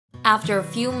After a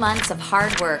few months of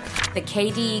hard work, the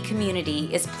KDE community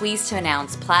is pleased to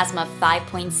announce Plasma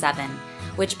 5.7,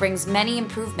 which brings many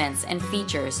improvements and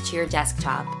features to your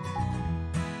desktop.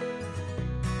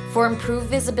 For improved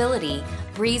visibility,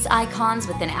 Breeze icons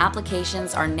within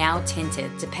applications are now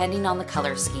tinted depending on the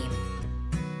color scheme.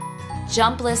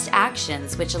 Jump list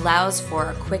actions, which allows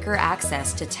for a quicker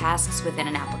access to tasks within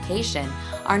an application,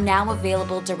 are now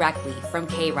available directly from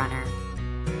KRunner.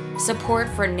 Support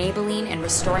for enabling and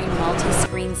restoring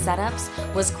multi-screen setups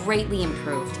was greatly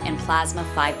improved in Plasma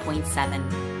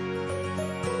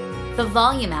 5.7. The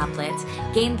volume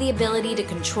applet gained the ability to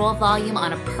control volume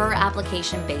on a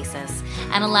per-application basis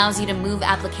and allows you to move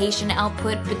application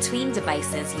output between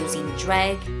devices using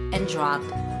drag and drop.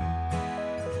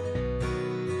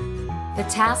 The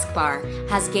taskbar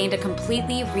has gained a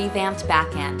completely revamped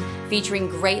backend featuring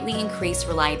greatly increased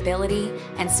reliability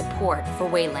and support for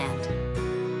Wayland.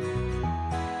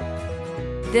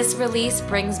 This release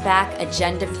brings back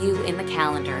Agenda View in the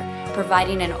calendar,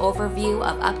 providing an overview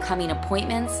of upcoming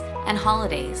appointments and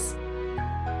holidays.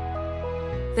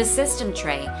 The system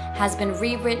tray has been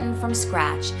rewritten from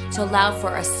scratch to allow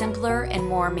for a simpler and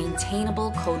more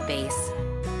maintainable codebase.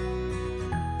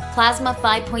 Plasma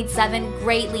 5.7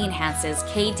 greatly enhances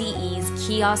KDE's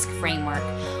kiosk framework,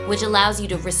 which allows you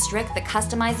to restrict the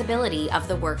customizability of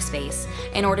the workspace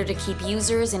in order to keep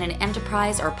users in an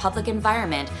enterprise or public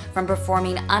environment from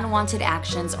performing unwanted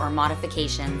actions or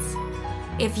modifications.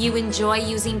 If you enjoy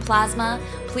using Plasma,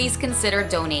 please consider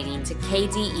donating to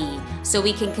KDE so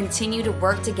we can continue to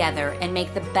work together and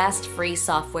make the best free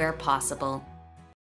software possible.